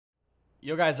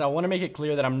Yo guys, I want to make it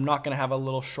clear that I'm not going to have a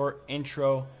little short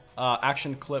intro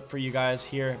action clip for you guys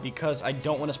here because I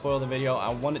don't want to spoil the video.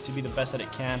 I want it to be the best that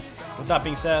it can. With that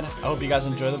being said, I hope you guys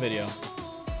enjoy the video.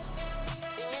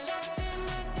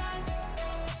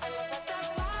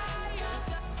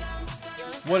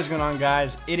 What is going on,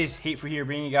 guys? It is HateFoo here,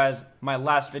 bringing you guys my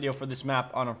last video for this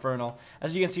map on Infernal.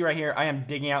 As you can see right here, I am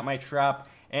digging out my trap,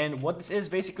 and what this is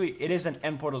basically, it is an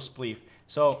end portal spleef.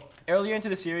 So earlier into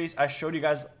the series, I showed you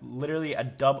guys literally a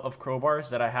dub of crowbars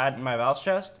that I had in my Val's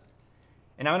chest,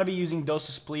 and I'm gonna be using those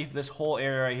to spleef this whole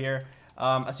area right here.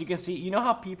 As you can see, you know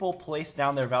how people place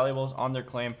down their valuables on their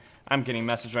claim? I'm getting a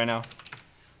message right now.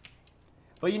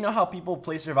 But you know how people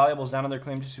place their valuables down on their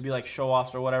claim just to be like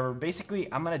show-offs or whatever? Basically,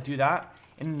 I'm gonna do that.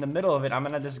 In the middle of it, I'm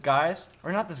gonna disguise,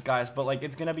 or not disguise, but like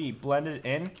it's gonna be blended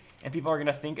in, and people are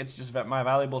gonna think it's just my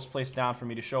valuables placed down for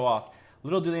me to show off.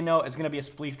 Little do they know, it's gonna be a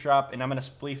spleef trap, and I'm gonna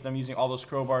spleef them using all those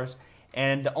crowbars.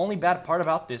 And the only bad part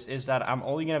about this is that I'm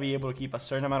only gonna be able to keep a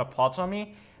certain amount of pots on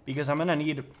me, because I'm gonna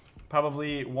need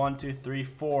probably 1, 2, 3,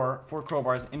 4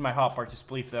 crowbars in my hotbar to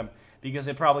spleef them, because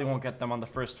it probably won't get them on the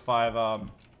first five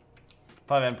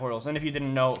end portals. And if you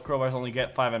didn't know, crowbars only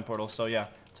get 5 end portals, so yeah,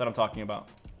 that's what I'm talking about.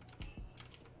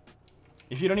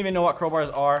 If you don't even know what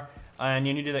crowbars are, and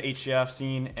you're new to the HCF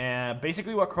scene, and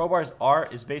basically what crowbars are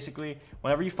is basically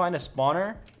whenever you find a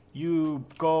spawner, you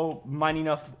go mine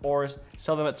enough ores,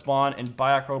 sell them at spawn, and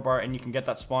buy a crowbar, and you can get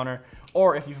that spawner.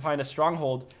 Or if you find a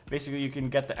stronghold, basically you can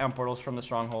get the end portals from the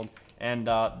stronghold, and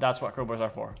that's what crowbars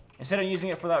are for. Instead of using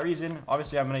it for that reason,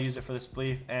 obviously I'm going to use it for the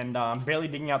spleef, and I'm barely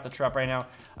digging out the trap right now.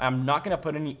 I'm not going to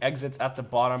put any exits at the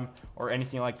bottom or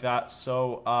anything like that,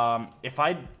 so if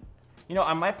you know,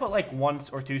 I might put like 1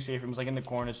 or 2 safe rooms like in the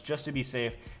corners just to be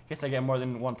safe in case I get more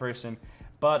than one person.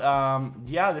 But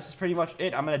yeah, this is pretty much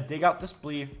it. I'm gonna dig out the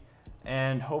spleef,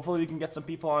 and hopefully we can get some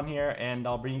people on here, and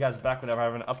I'll bring you guys back whenever I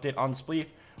have an update on the spleef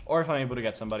or if I'm able to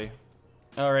get somebody.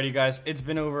 Alrighty guys, it's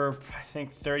been over I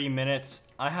think 30 minutes.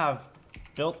 I have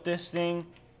built this thing.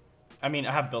 I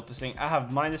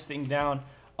have mined this thing down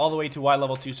all the way to Y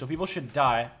level 2, so people should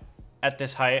die at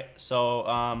this height.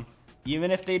 So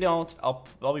even if they don't,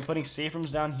 I'll be putting safe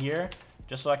rooms down here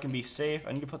just so I can be safe.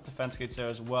 I need to put the fence gates there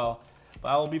as well, but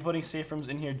I will be putting safe rooms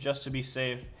in here just to be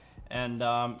safe. And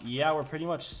yeah, we're pretty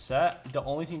much set. The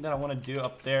only thing that I want to do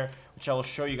up there, which I will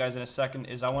show you guys in a second,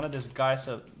 is I want to disguise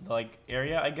the like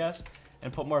area, I guess,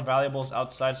 and put more valuables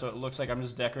outside so it looks like I'm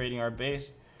just decorating our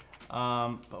base.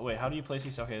 But wait, how do you place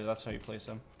these? Okay, that's how you place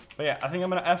them. But yeah, I think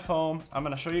I'm gonna F home. I'm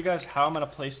gonna show you guys how I'm gonna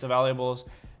place the valuables,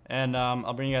 and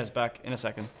I'll bring you guys back in a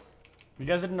second. If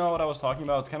you guys didn't know what I was talking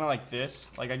about, it's kind of like this.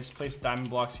 Like I just placed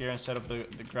diamond blocks here instead of the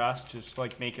grass to just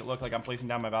like make it look like I'm placing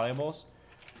down my valuables.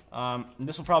 And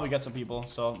this will probably get some people,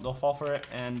 so they'll fall for it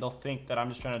and they'll think that I'm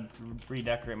just trying to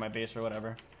redecorate my base or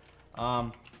whatever. But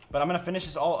I'm gonna finish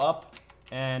this all up,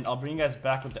 and I'll bring you guys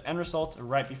back with the end result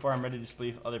right before I'm ready to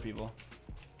spleef other people.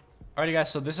 Alrighty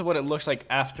guys, so this is what it looks like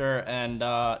after, and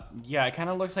yeah, it kind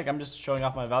of looks like I'm just showing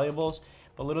off my valuables,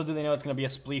 but little do they know it's gonna be a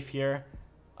spleef here.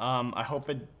 I hope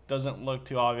it doesn't look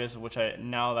too obvious, which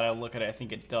now that I look at it, I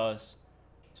think it does.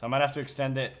 So I might have to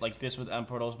extend it like this with end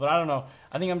portals, but I don't know.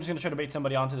 I think I'm just gonna try to bait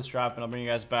somebody onto this trap, and I'll bring you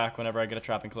guys back whenever I get a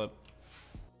trapping clip.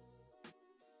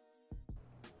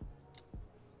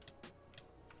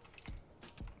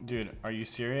 Dude, are you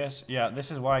serious? Yeah,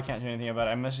 this is why I can't do anything about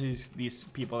it. I messaged these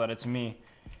people that it's me,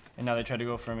 and now they try to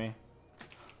go for me.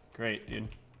 Great, dude.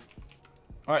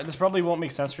 Alright, this probably won't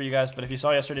make sense for you guys, but if you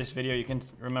saw yesterday's video, you can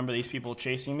remember these people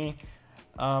chasing me.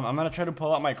 I'm gonna try to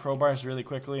pull out my crowbars really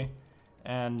quickly,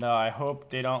 and I hope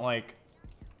they don't, like,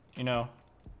 you know,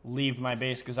 leave my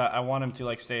base, because I want them to,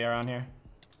 like, stay around here.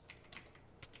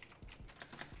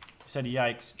 He said,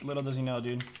 yikes. Little does he know,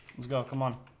 dude. Let's go, come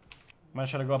on. I'm gonna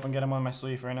try to go up and get him on my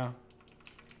sleeve right now.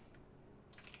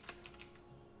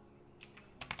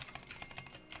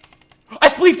 I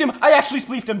spleefed him! I actually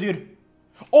spleefed him, dude!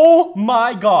 Oh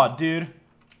my god, dude.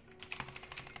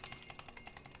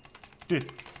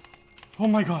 Dude. Oh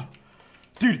my god.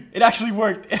 Dude, it actually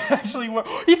worked. It actually worked.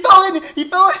 He fell in! He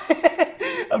fell in!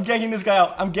 I'm ganking this guy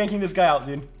out. I'm ganking this guy out,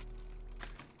 dude.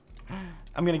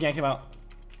 I'm gonna gank him out.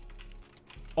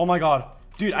 Oh my god.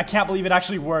 Dude, I can't believe it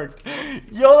actually worked.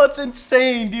 Yo, that's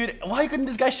insane, dude. Why couldn't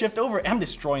this guy shift over? I'm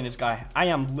destroying this guy. I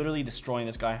am literally destroying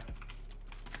this guy.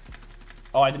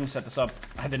 Oh, I didn't set this up.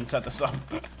 I didn't set this up.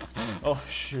 Oh,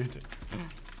 shoot.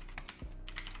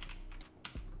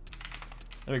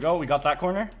 There we go. We got that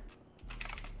corner.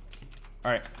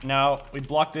 Alright, now we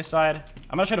block this side.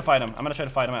 I'm gonna try to fight him. I'm gonna try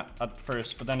to fight him at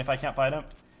first, but then if I can't fight him,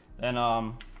 then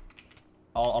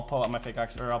I'll pull out my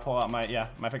pickaxe, or I'll pull out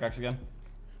my pickaxe again.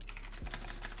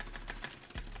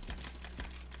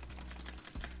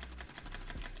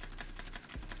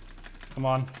 Come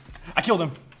on. I killed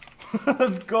him.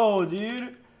 Let's go,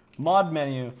 dude. Mod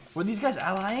menu. Were these guys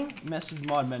allying? Message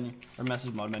mod menu. Or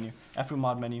message mod menu. HateFoo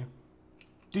mod menu.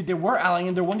 Dude, they were allying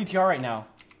and they're 1DTR right now.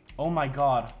 Oh my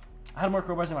god. I had more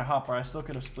crowbars in my hotbar. I still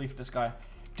could have spleefed this guy.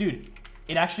 Dude,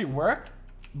 it actually worked.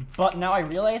 But now I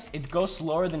realize it goes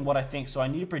slower than what I think. So I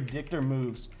need to predict their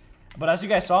moves. But as you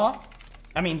guys saw,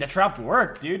 I mean, the trap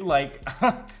worked, dude. Like,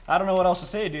 I don't know what else to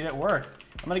say, dude. It worked.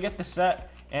 I'm going to get this set.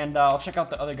 And I'll check out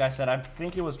the other guy's set. I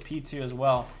think it was P2 as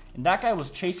well. And that guy was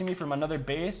chasing me from another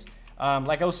base.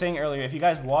 Like I was saying earlier, if you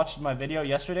guys watched my video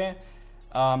yesterday,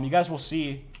 you guys will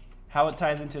see how it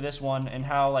ties into this one and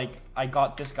how like I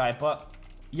got this guy. But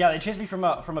yeah, they chased me from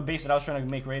a base that I was trying to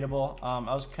make raidable.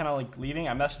 I was kind of like leaving.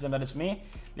 I messaged them that it's me.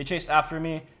 They chased after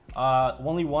me.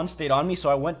 Only one stayed on me, so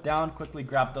I went down, quickly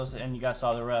grabbed those, and you guys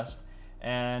saw the rest.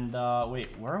 And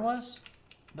wait, where was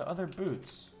the other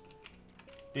boots?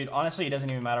 Dude, honestly, it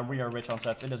doesn't even matter. We are rich on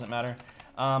sets. It doesn't matter.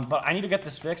 But I need to get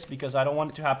this fixed because I don't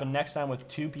want it to happen next time with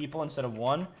 2 people instead of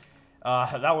 1.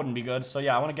 That wouldn't be good. So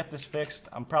yeah, I want to get this fixed.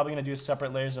 I'm probably going to do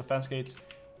separate layers of fence gates.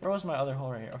 Where was my other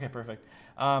hole right here? Okay, perfect.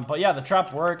 But yeah, the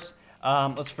trap works.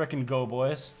 Let's freaking go,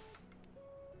 boys.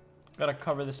 Gotta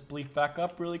cover this spleef back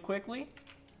up really quickly.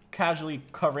 Casually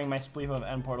covering my spleef of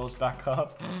end portals back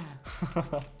up.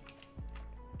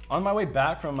 On my way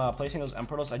back from placing those end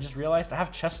portals, I just realized I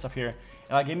have chest stuff here.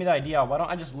 And that gave me the idea, why don't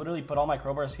I just literally put all my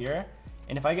crowbars here?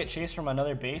 And if I get chased from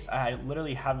another base, I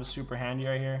literally have a super handy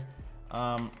right here.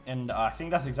 And I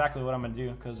think that's exactly what I'm gonna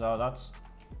do, because that's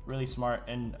really smart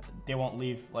and they won't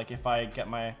leave. Like if I get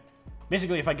my,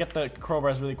 basically if I get the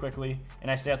crowbars really quickly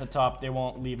and I stay at the top, they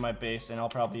won't leave my base and I'll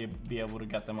probably be able to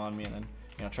get them on me and then,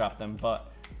 you know, trap them. But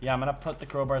yeah, I'm gonna put the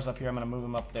crowbars up here, I'm gonna move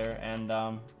them up there,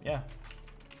 and yeah.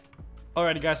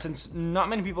 Alrighty guys, since not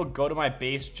many people go to my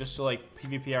base just to like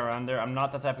PvP around there, I'm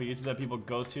not the type of YouTuber that people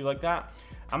go to like that.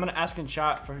 I'm gonna ask in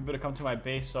chat for people to come to my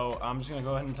base, so I'm just gonna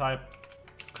go ahead and type,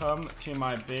 come to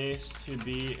my base to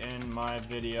be in my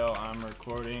video I'm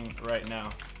recording right now.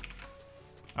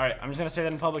 Alright, I'm just gonna say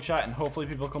that in public chat and hopefully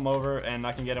people come over and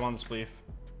I can get him on the spleef.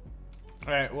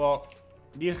 Alright, well,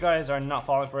 these guys are not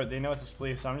falling for it, they know it's a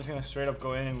spleef, so I'm just gonna straight up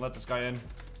go in and let this guy in.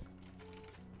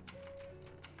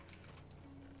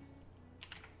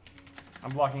 I'm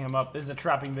blocking him up. This is a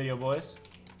trapping video, boys.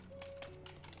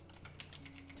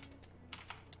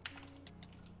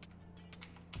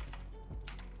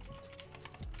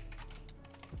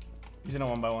 He's in a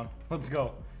 1x1. Let's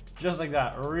go. Just like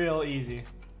that. Real easy.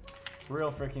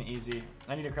 Real freaking easy.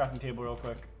 I need a crafting table real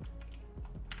quick.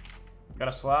 Got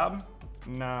a slab?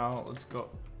 Now, let's go.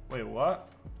 Wait, what?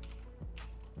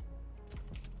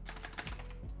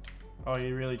 Oh,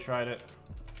 he really tried it.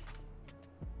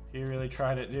 He really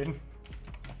tried it, dude.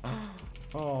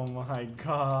 Oh my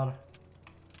god.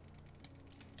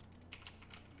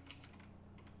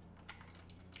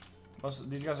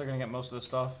 These guys are gonna get most of the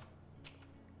stuff.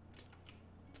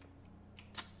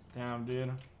 Damn,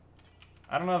 dude.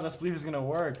 I don't know if this spleef is gonna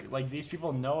work. Like, these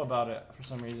people know about it for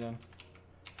some reason.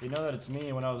 They know that it's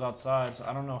me when I was outside, so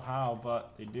I don't know how,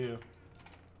 but they do.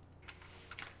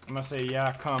 I'm gonna say,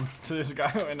 yeah, come to this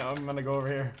guy, and I'm gonna go over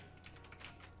here.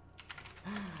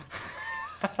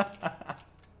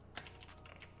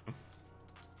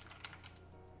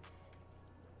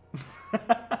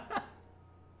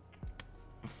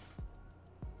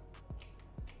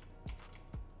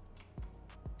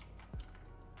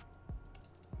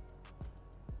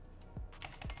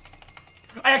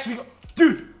 I actually got,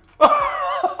 dude!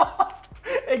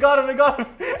 It got him, it got him!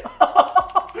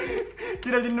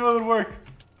 Dude, I didn't know it would work.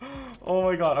 Oh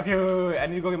my god. Okay, wait, I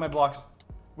need to go get my blocks.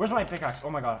 Where's my pickaxe? Oh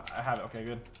my god, I have it. Okay,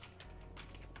 good.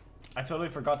 I totally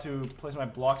forgot to place my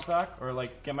blocks back, or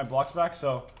like get my blocks back,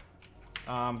 so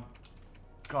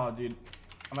god, dude,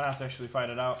 I'm gonna have to actually fight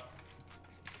it out.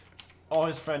 Oh,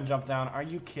 his friend jumped down. Are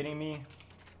you kidding me?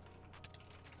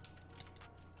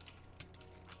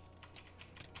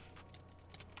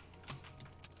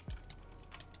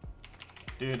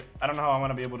 Dude, I don't know how I'm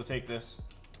gonna be able to take this.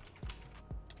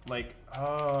 Like,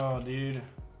 oh, dude.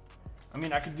 I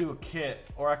mean, I could do a kit,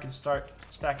 or I could start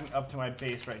stacking up to my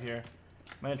base right here.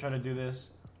 I'm gonna try to do this.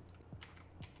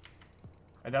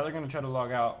 I doubt they're gonna try to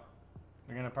log out.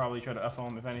 They're gonna probably try to F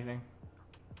home, if anything.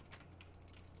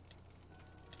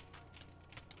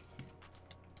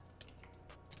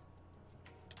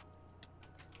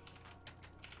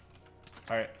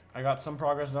 Alright, I got some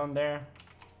progress done there.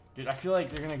 Dude, I feel like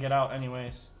they're gonna get out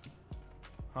anyways.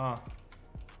 Huh.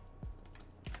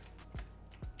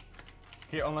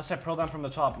 Here, unless I pearl down from the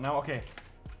top. Now, okay.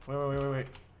 Wait.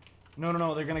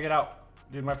 No, they're gonna get out.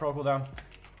 Dude, my pearl cooldown.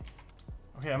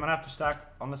 Okay, I'm gonna have to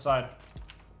stack on the side.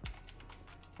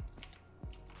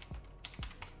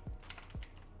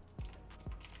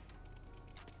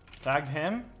 Tagged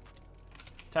him.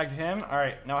 Tagged him.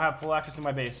 Alright, now I have full access to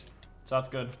my base. So that's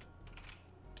good.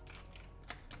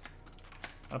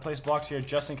 I'm gonna place blocks here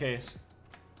just in case.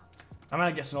 I'm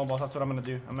gonna get snowballs. That's what I'm gonna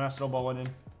do. I'm gonna snowball one in.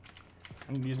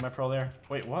 I'm gonna use my pro there.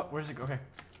 Wait, what? Where's it go? Okay.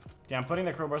 Yeah, I'm putting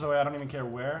the crowbars away. I don't even care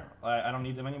where. I don't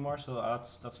need them anymore, so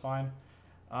that's fine.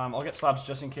 I'll get slabs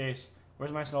just in case.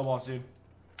 Where's my snowballs, dude?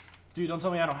 Dude, don't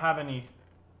tell me I don't have any.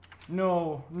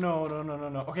 No.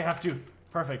 Okay, I have 2.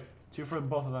 Perfect. 2 for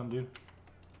both of them, dude.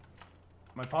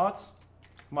 My pots?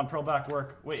 Come on, pro back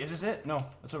work. Wait, is this it? No,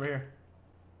 it's over here.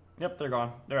 Yep, they're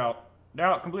gone. They're out. They're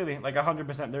out completely. Like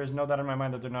 100%. There is no doubt in my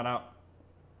mind that they're not out.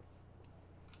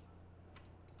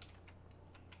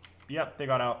 Yep, they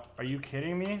got out. Are you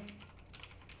kidding me?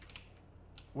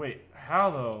 Wait, how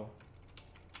though?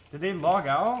 Did they log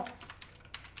out?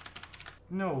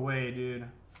 No way, dude.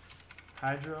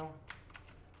 Hydro?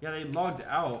 Yeah, they logged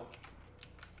out.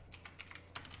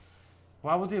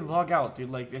 Why would they log out,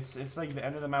 dude? Like, it's like the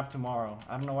end of the map tomorrow.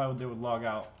 I don't know why they would log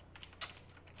out.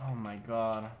 Oh my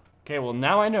god. Okay, well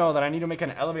now I know that I need to make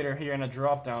an elevator here and a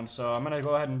drop down, so I'm gonna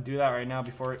go ahead and do that right now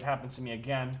before it happens to me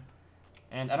again.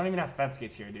 And I don't even have fence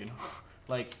gates here, dude.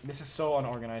 Like, this is so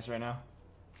unorganized right now.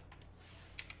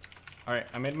 Alright,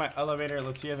 I made my elevator.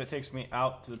 Let's see if it takes me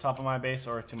out to the top of my base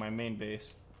or to my main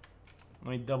base.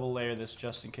 Let me double layer this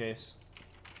just in case.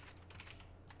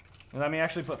 And let me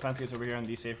actually put fence gates over here in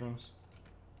these safe rooms.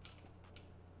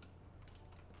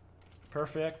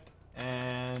 Perfect.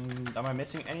 And am I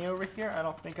missing any over here? I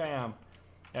don't think I am.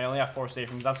 Yeah, I only have 4 safe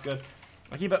rooms. That's good.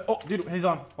 I'll keep it. Oh, dude, he's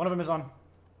on. One of them is on.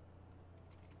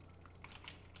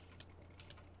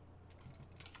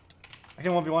 I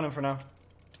can 1v1 him for now.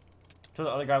 Till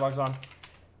the other guy logs on.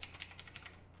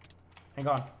 Hang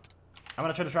on. I'm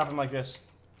gonna try to trap him like this.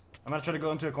 I'm gonna try to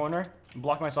go into a corner and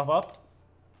block myself up.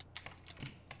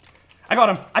 I got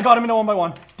him! I got him in a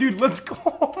 1v1. Dude, let's go!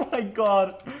 Oh my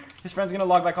god. His friend's gonna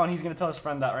log back on. He's gonna tell his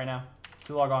friend that right now.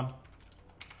 To log on.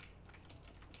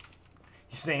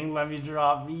 He's saying, let me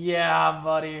drop. Yeah,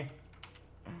 buddy.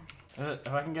 If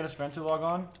I can get his friend to log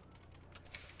on.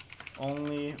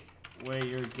 Only way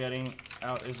you're getting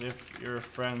out is if your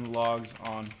friend logs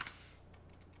on.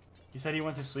 He said he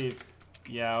went to sleep.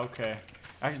 Yeah, okay.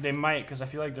 Actually, they might, because I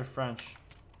feel like they're French.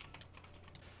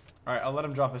 Alright, I'll let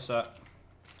him drop his set.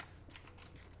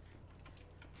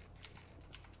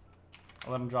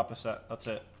 I'll let him drop a set. That's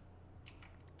it.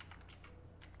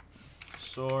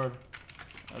 Sword.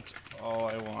 That's all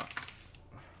I want.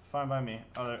 Fine by me.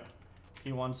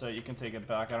 He wants it. You can take it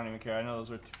back. I don't even care. I know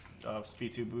those are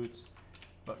speed 2 boots.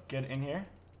 But get in here.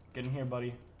 Get in here,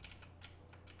 buddy.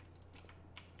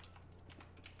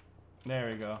 There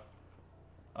we go.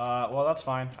 Well, that's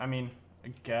fine. I mean, I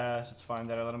guess it's fine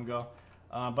that I let him go.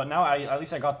 But now at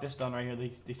least I got this done right here.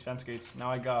 These fence gates.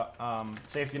 Now I got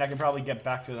safety, and I can probably get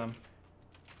back to them.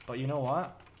 But you know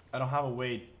what? I don't have a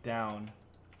way down.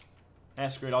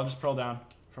 Screw it. I'll just pro down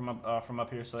from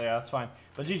up here. So yeah, that's fine.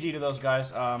 But GG to those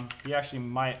guys. He actually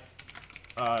might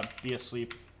be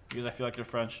asleep because I feel like they're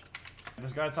French.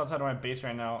 This guy's outside of my base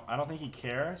right now. I don't think he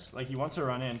cares. Like, he wants to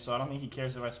run in, so I don't think he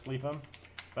cares if I spleef him.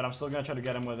 But I'm still gonna try to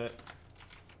get him with it.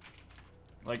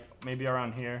 Like, maybe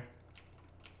around here.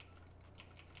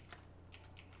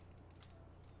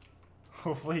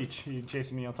 Hopefully he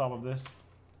chases me on top of this.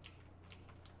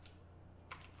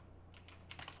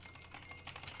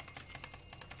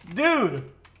 Dude!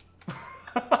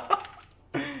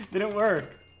 Didn't work.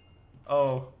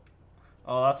 Oh.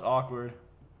 Oh, that's awkward.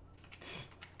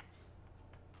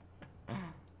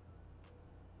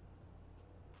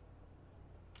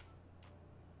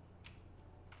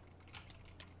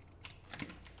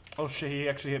 Oh shit, he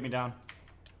actually hit me down.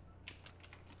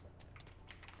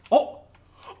 Oh!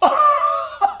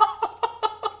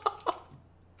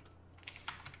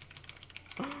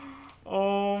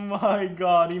 Oh my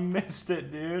god, he missed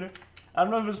it, dude. I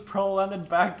don't know if his pro landed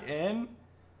back in.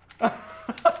 Now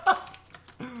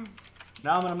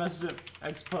I'm gonna message it.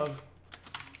 Xpub.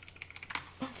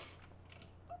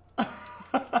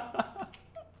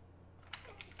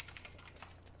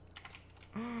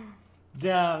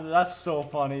 Damn, that's so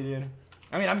funny, dude.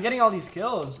 I mean, I'm getting all these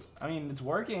kills. I mean, it's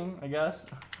working, I guess.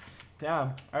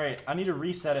 Damn. Alright, I need to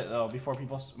reset it, though, before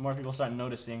more people start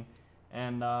noticing.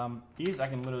 And, these I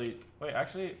can literally... Wait,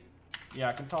 actually... Yeah,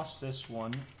 I can toss this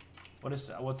one. What's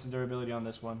the durability on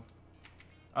this one?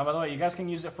 By the way, you guys can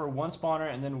use it for 1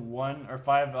 spawner and then 1 or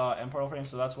 5 end portal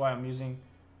frames, so that's why I'm using...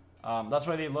 that's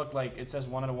why they look like it says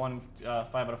 1 out of 1,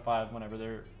 5 out of 5 whenever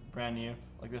they're brand new,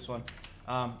 like this one.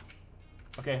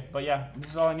 Okay, but yeah,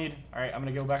 this is all I need. Alright, I'm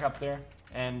gonna go back up there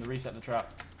and reset the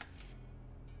trap.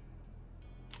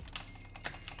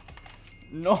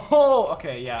 No.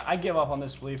 Okay, yeah, I give up on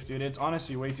this spleef, dude. It's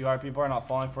honestly way too hard. People are not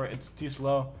falling for it. It's too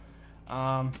slow.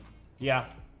 Yeah.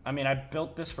 I mean, I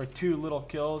built this for 2 little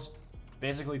kills.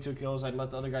 Basically 2 kills. I'd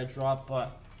let the other guy drop,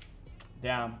 but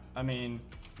damn. I mean,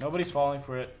 nobody's falling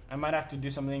for it. I might have to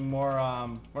do something more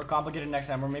more complicated next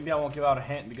time, or maybe I won't give out a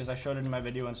hint because I showed it in my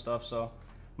video and stuff. So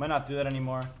might not do that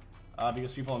anymore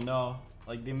because people know.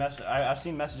 Like I've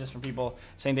seen messages from people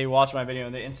saying they watch my video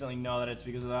and they instantly know that it's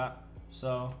because of that.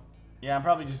 So yeah, I'm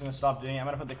probably just gonna stop doing it. I'm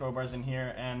gonna put the crowbars in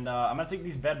here, and I'm gonna take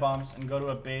these bed bombs and go to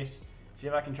a base. See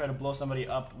if I can try to blow somebody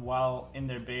up while in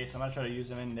their base. I'm gonna try to use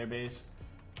them in their base.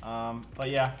 But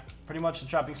yeah, pretty much the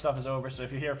trapping stuff is over. So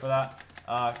if you're here for that,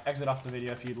 exit off the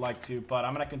video if you'd like to. But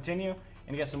I'm gonna continue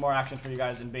and get some more action for you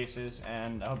guys in bases,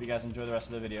 and I hope you guys enjoy the rest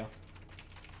of the video.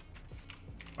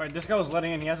 All right, this guy was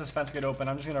letting in. He has his fence gate open.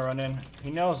 I'm just gonna run in.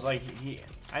 He knows, like,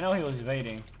 I know he was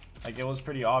evading. Like, it was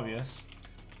pretty obvious.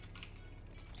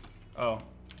 Oh,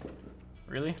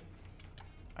 really?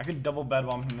 I could double bed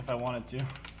bomb him if I wanted to.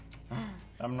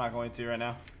 I'm not going to right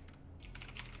now.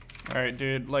 All right,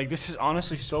 dude. Like, this is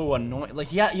honestly so annoying.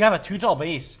 Like, yeah, you have a 2 tall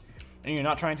base, and you're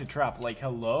not trying to trap. Like,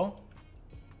 hello,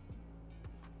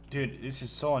 dude. This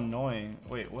is so annoying.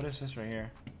 Wait, what is this right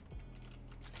here?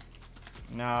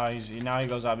 Now he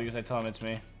goes out because I tell him it's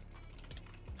me.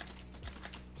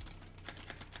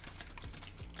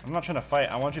 I'm not trying to fight.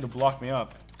 I want you to block me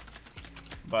up.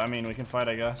 But I mean, we can fight,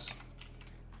 I guess.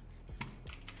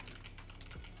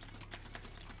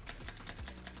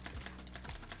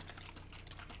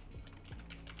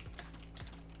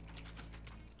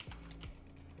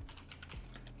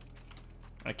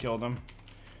 I killed him.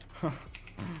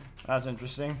 That's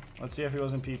interesting. Let's see if he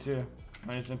was in P2.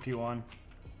 No, he's in P1.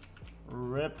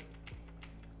 Rip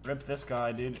this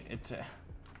guy, dude. It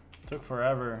took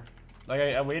forever. Like,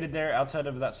 I waited there outside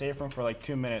of that safe room for like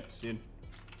 2 minutes, dude.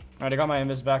 All right, I got my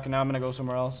invis back, and now I'm gonna go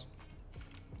somewhere else.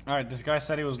 All right, this guy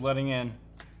said he was letting in.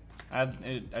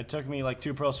 It took me like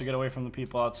 2 pros to get away from the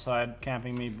people outside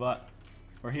camping me, but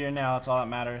we're here now. That's all that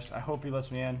matters. I hope he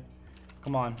lets me in.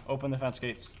 Come on, open the fence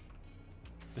gates.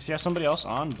 Does he have somebody else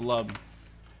on? Blub.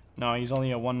 No, he's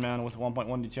only a 1-man with 1.1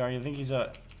 DTR. You think he's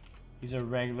a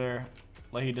regular,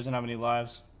 like he doesn't have any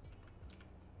lives.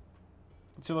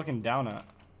 What's he looking down at?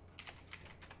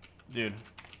 Dude.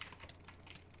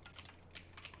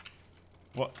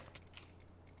 What?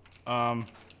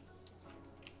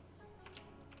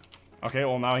 Okay,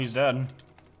 well now he's dead.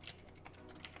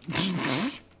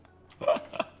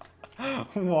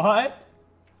 What?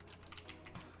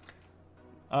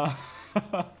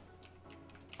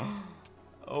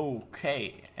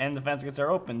 Okay, and the fence gates are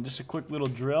open. Just a quick little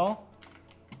drill.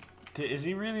 Is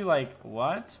he really like,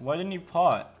 what? Why didn't he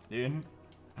pot, dude?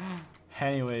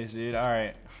 Anyways, dude,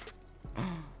 alright.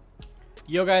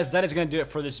 Yo guys, that is going to do it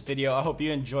for this video. I hope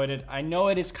you enjoyed it. I know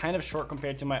it is kind of short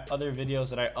compared to my other videos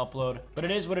that I upload, but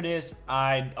it is what it is.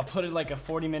 I uploaded like a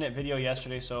 40-minute video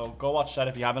yesterday, so go watch that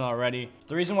if you haven't already.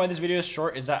 The reason why this video is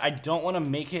short is that I don't want to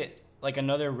make it like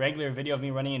another regular video of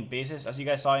me running in bases. As you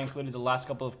guys saw, I included the last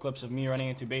couple of clips of me running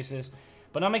into bases,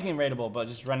 but not making them raidable, but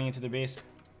just running into the base.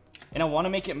 And I want to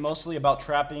make it mostly about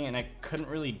trapping, and I couldn't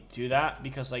really do that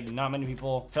because like not many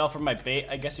people fell for my bait,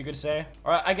 I guess you could say.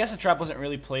 Or I guess the trap wasn't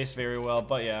really placed very well,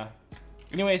 but yeah.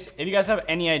 Anyways, if you guys have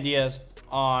any ideas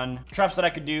on traps that I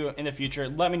could do in the future,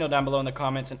 let me know down below in the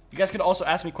comments. And you guys could also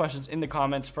ask me questions in the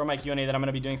comments for my Q&A that I'm going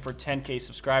to be doing for 10K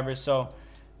subscribers. So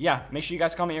yeah, make sure you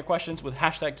guys comment your questions with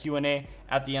hashtag Q&A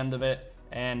at the end of it,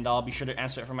 and I'll be sure to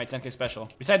answer it for my 10K special.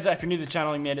 Besides that, if you're new to the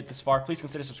channel and you made it this far, please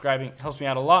consider subscribing. It helps me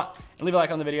out a lot. And leave a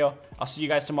like on the video. I'll see you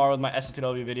guys tomorrow with my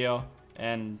S2W video.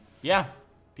 And yeah,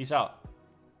 peace out.